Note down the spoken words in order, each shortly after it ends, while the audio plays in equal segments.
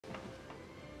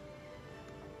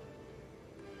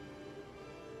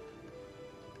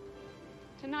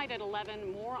Tonight at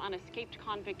 11, more on escaped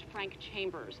convict Frank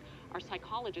Chambers. Our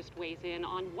psychologist weighs in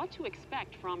on what to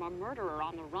expect from a murderer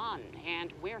on the run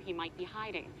and where he might be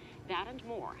hiding. That and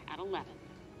more at 11.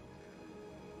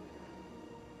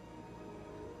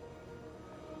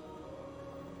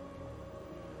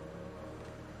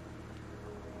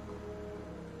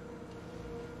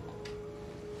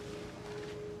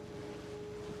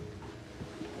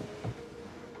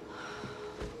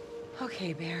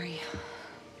 Okay, Barry.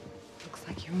 Looks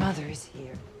like your mother is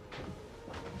here.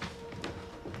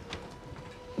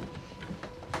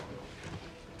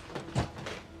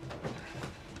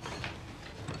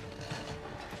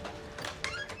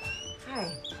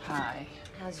 Hi. Hi.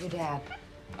 How's your dad?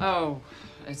 Oh,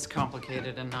 it's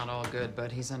complicated and not all good,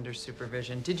 but he's under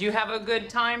supervision. Did you have a good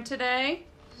time today?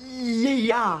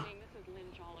 Yeah. This is Lynn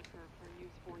Jolliker for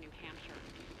News 4 New Hampshire.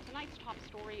 Tonight's top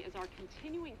story is our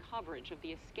continuing coverage of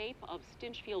the escape of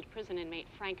Stinchfield prison inmate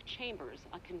Frank Chambers,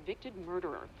 a convicted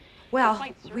murderer. Well,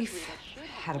 we've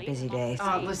had a busy day.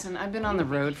 Listen, I've been on the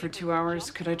road for 2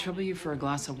 hours. Could I trouble you for a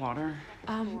glass of water?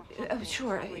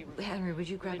 Sure. Henry, would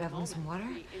you grab Evelyn some water?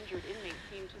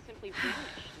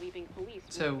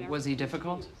 So, was he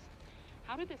difficult?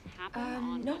 How did this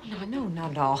happen? No,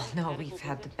 not at all. No, we've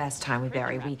had the best time with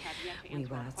Barry. We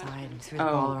went outside and threw the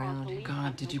ball around.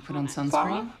 God, did you put on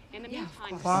sunscreen? Yeah,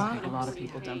 of course. Okay, a lot of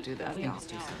people don't do that.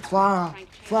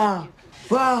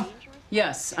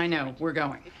 Yes, I know. We're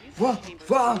going.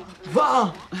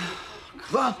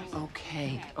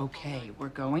 Okay, we're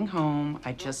going home.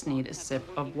 I just need a sip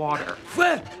of water.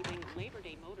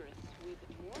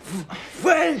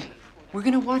 We're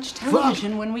gonna watch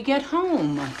television when we get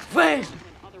home.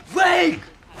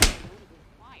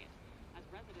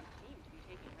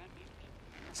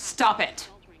 Stop it.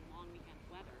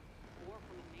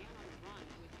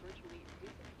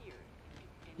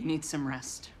 You need some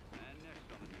rest.